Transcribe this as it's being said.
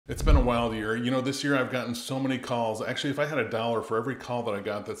It's been a wild year. You know, this year I've gotten so many calls. Actually, if I had a dollar for every call that I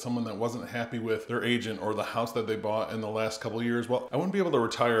got that someone that wasn't happy with their agent or the house that they bought in the last couple of years, well, I wouldn't be able to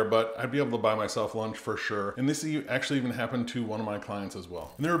retire, but I'd be able to buy myself lunch for sure. And this actually even happened to one of my clients as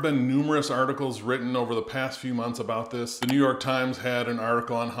well. And there have been numerous articles written over the past few months about this. The New York Times had an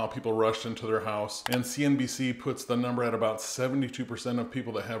article on how people rushed into their house, and CNBC puts the number at about 72% of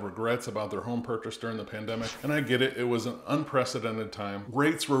people that have regrets about their home purchase during the pandemic. And I get it, it was an unprecedented time.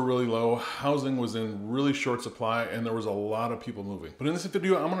 Rates were really low, housing was in really short supply, and there was a lot of people moving. But in this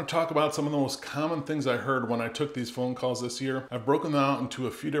video, I'm going to talk about some of the most common things I heard when I took these phone calls this year. I've broken them out into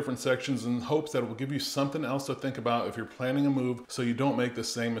a few different sections in hopes that it will give you something else to think about if you're planning a move so you don't make the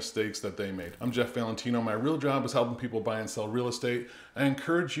same mistakes that they made. I'm Jeff Valentino. My real job is helping people buy and sell real estate. I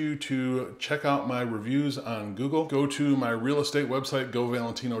encourage you to check out my reviews on Google. Go to my real estate website,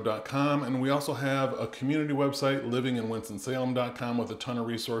 govalentino.com, and we also have a community website, livinginwinstonsalem.com, with a ton of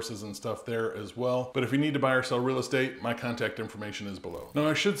resources and stuff there as well. But if you need to buy or sell real estate, my contact information is below. Now,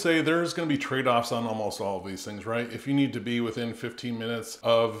 I should say there's going to be trade-offs on almost all of these things, right? If you need to be within 15 minutes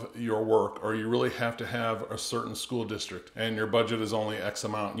of your work, or you really have to have a certain school district and your budget is only X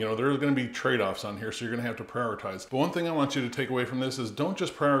amount, you know, there's going to be trade-offs on here, so you're going to have to prioritize. But one thing I want you to take away from this is don't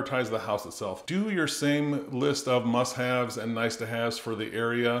just prioritize the house itself. Do your same list of must-haves and nice-to-haves for the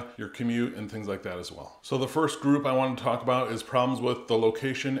area, your commute, and things like that as well. So the first group I want to talk about is problems with the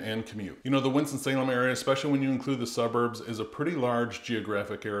location and commute. You know, the Winston-Salem area, especially when you include the suburbs, is a pretty large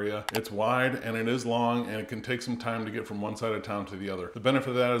geographic area. It's wide and it is long, and it can take some time to get from one side of town to the other. The benefit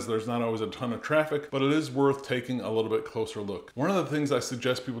of that is there's not always a ton of traffic, but it is worth taking a little bit closer look. One of the things I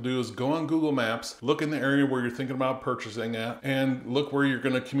suggest people do is go on Google Maps, look in the area where you're thinking about purchasing at, and look where you're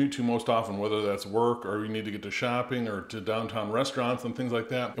going to commute to most often, whether that's work or you need to get to shopping or to downtown restaurants and things like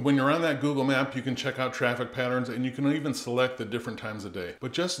that. And when you're on that Google map, you can check out traffic patterns, and you can even select the different times of day.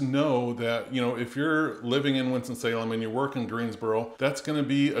 But just know that, you know, if you're living in Winston-Salem and you work in Greensboro, that's going to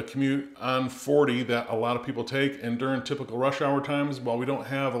be a commute on 40 that a lot of people take. And during typical rush hour times, while we don't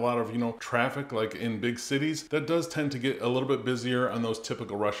have a lot of, you know, traffic like in big cities, that does tend to get a little bit busier on those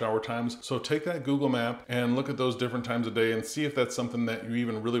typical rush hour times. So take that Google map and look at those different times of day and see if that's something that you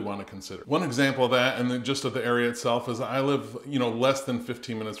even really want to consider. One example of that, and then just of the area itself, is I live, you know, less than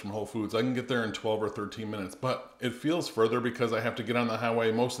 15 minutes from Whole Foods. I can get there in 12 or 13 minutes, but it feels further because I have to get on the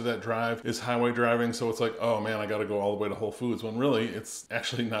highway. Most of that drive is highway driving, so it's like, oh man, I got to go all the way to Whole Foods, when really it's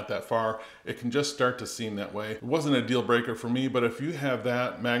actually not that far. It can just start to seem that way. It wasn't a deal breaker for me, but if you have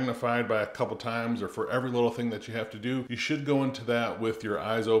that magnified by a couple times, or for every little thing that you have to do, you should go into that with your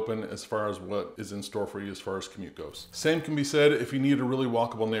eyes open as far as what is in store for you as far as commute goes. Same can be said if you need a really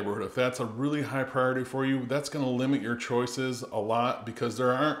walkable neighborhood. If that's a really high priority for you, that's going to limit your choices a lot, because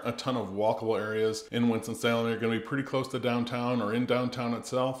there aren't a ton of walkable areas in Winston-Salem. You're going to be pretty close to downtown or in downtown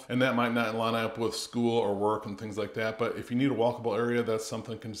itself, and that might not line up with school or work and things like that. But if you need a walkable area, that's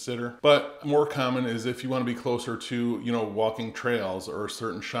something to consider. But more common is if you want to be closer to, you know, walking trails or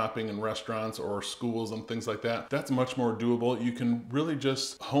certain shopping and restaurants or schools and things like that. That's much more doable. You can really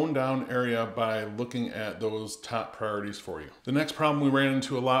just hone down area by looking at those top priorities for you. The next problem we ran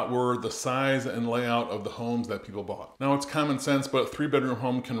into a lot were the size and layout of the homes that people bought. Now, it's common sense, but a 3-bedroom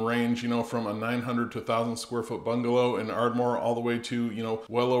home can range, you know, from a 900 to 1,000 square foot bungalow in Ardmore all the way to, you know,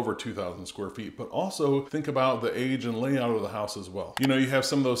 well over 2,000 square feet. But also think about the age and layout of the house as well. You know, you have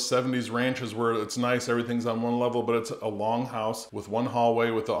some of those 70s ranches where it's nice, everything's on one level, but it's a long house with one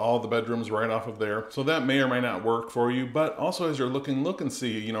hallway with all the bedrooms right off of there. So that may or may not work for you. But also, as you're looking, look and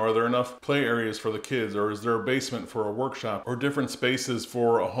see, you know, are there enough play areas for the kids, or is there a basement for a workshop, or different spaces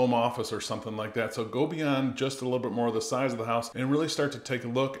for a home office or something like that. So go beyond just a little bit more of the size of the house and really start to take a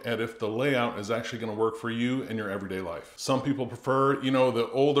look at if the layout is actually going to work for you in your everyday life. Some people prefer, you know, the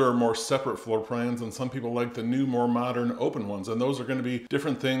older, more separate floor plans, and some people like the new, more modern open ones. And those are going to be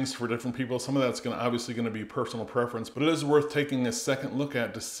different things for different people. Some of that's obviously going to be personal preference, but it is worth taking a second look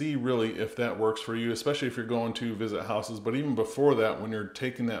at to see really if that works for you, especially if you're going to visit houses, but even before that, when you're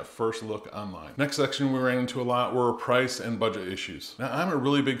taking that first look online. Next section we ran into a lot were price and budget issues. Now, I'm a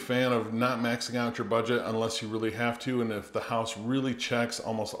really big fan of not maxing out your budget unless you really have to, and if the house really checks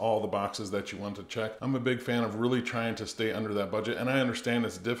almost all the boxes that you want to check. I'm a big fan of really trying to stay under that budget, and I understand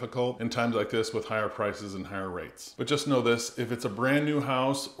it's difficult in times like this with higher prices and higher rates. But just know this, if it's a brand new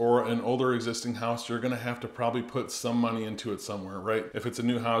house or an older existing house, you're going to have to probably put some money into it somewhere, right? If it's a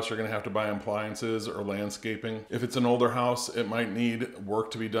new house, you're going to have to buy appliances or landscaping. If it's an older house, it might need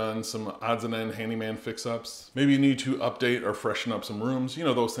work to be done, some odds and end handyman fix-ups. Maybe you need to update or freshen up some rooms, you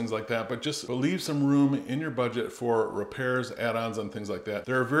know, those things like that. But just leave some room in your budget for repairs, add-ons, and things like that.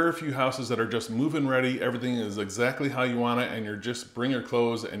 There are very few houses that are just move-in ready, everything is exactly how you want it, and you're just bringing bring your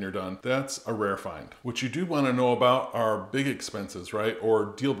clothes and you're done. That's a rare find. What you do want to know about are big expenses, right?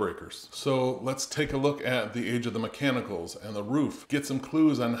 Or deal breakers. So let's take a look at the age of the mechanicals and the roof. Get some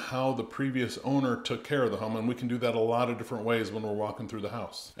clues on how the previous owner took care of the home, and we can do that a lot of different ways when we're walking through the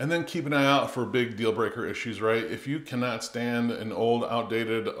house. And then keep an eye out for big deal breaker issues, right? If you cannot stand an old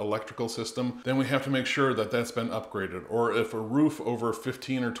outdated electrical system, then we have to make sure that that's been upgraded. Or if a roof over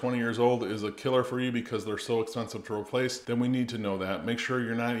 15 or 20 years old is a killer for you because they're so expensive to replace, then we need to know that. Make sure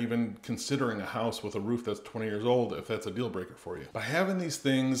you're not even considering a house with a roof that's 20 years old if that's a deal breaker for you. By having these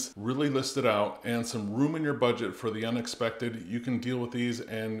things really listed out and some room in your budget for the unexpected, you can deal with these,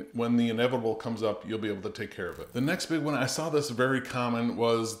 and when the inevitable comes up, you'll be able to take care of it. The next big one, I saw this very common,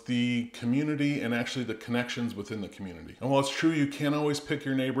 was the community and actually the connections within the community. And while it's true you can't always pick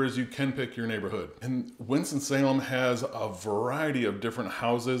your neighbors, you can pick your neighborhood. And Winston-Salem has a variety of different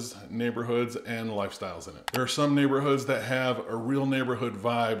houses, neighborhoods, and lifestyles in it. There are some neighborhoods that have a real neighborhood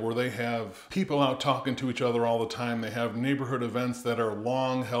vibe where they have people out talking to each other all the time. They have neighborhood events that are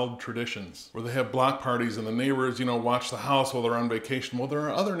long held traditions, where they have block parties and the neighbors, watch the house while they're on vacation. Well, there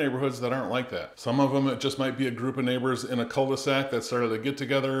are other neighborhoods that aren't like that. Some of them, it just might be a group of neighbors in a cul-de-sac that started to get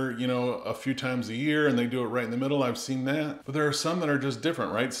together, a few times a year, and they do it right in the middle. I've seen that. But there are some that are just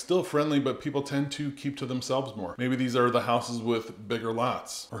different, right? Still friendly, but people tend to keep to themselves more. Maybe these are the houses with bigger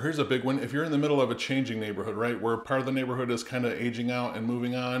lots. Or here's a big one. If you're in the middle of a changing neighborhood, right, where part of the neighborhood is kind of aging out and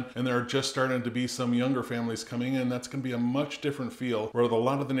moving on, and there are just starting to be some younger families coming in, that's going to be a much different feel, where a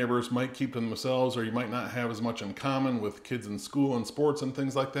lot of the neighbors might keep to themselves, or you might not have as much in common with kids in school and sports and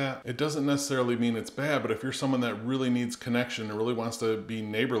things like that. It doesn't necessarily mean it's bad, but if you're someone that really needs connection and really wants to be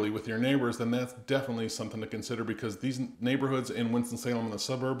neighborly with your neighbors, then that's definitely something to consider, because these neighborhoods in Winston-Salem and the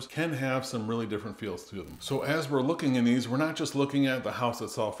suburbs can have some really different feels to them. So as we're looking in these, we're not just looking at the house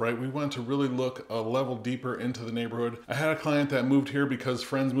itself, right? We want to really look a level deeper into the neighborhood. I had a client that moved here because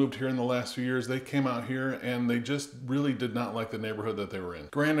friends moved here in the last few years. They came out here and they just really did not like the neighborhood that they were in.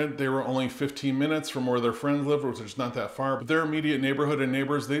 Granted, they were only 15 minutes from where their friends lived, which is not that far, but their immediate neighborhood and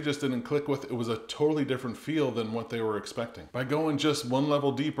neighbors, they just didn't click with. It was a totally different feel than what they were expecting. By going just one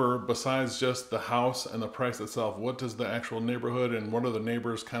level deeper, besides just the house and the price itself, what does the actual neighborhood and what are the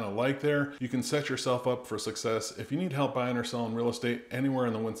neighbors kind of like there, you can set yourself up for success. If you need help buying or selling real estate anywhere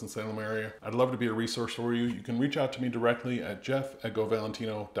in the Winston-Salem area, I'd love to be a resource for you. You can reach out to me directly at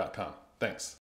jeff@govalentino.com. Thanks.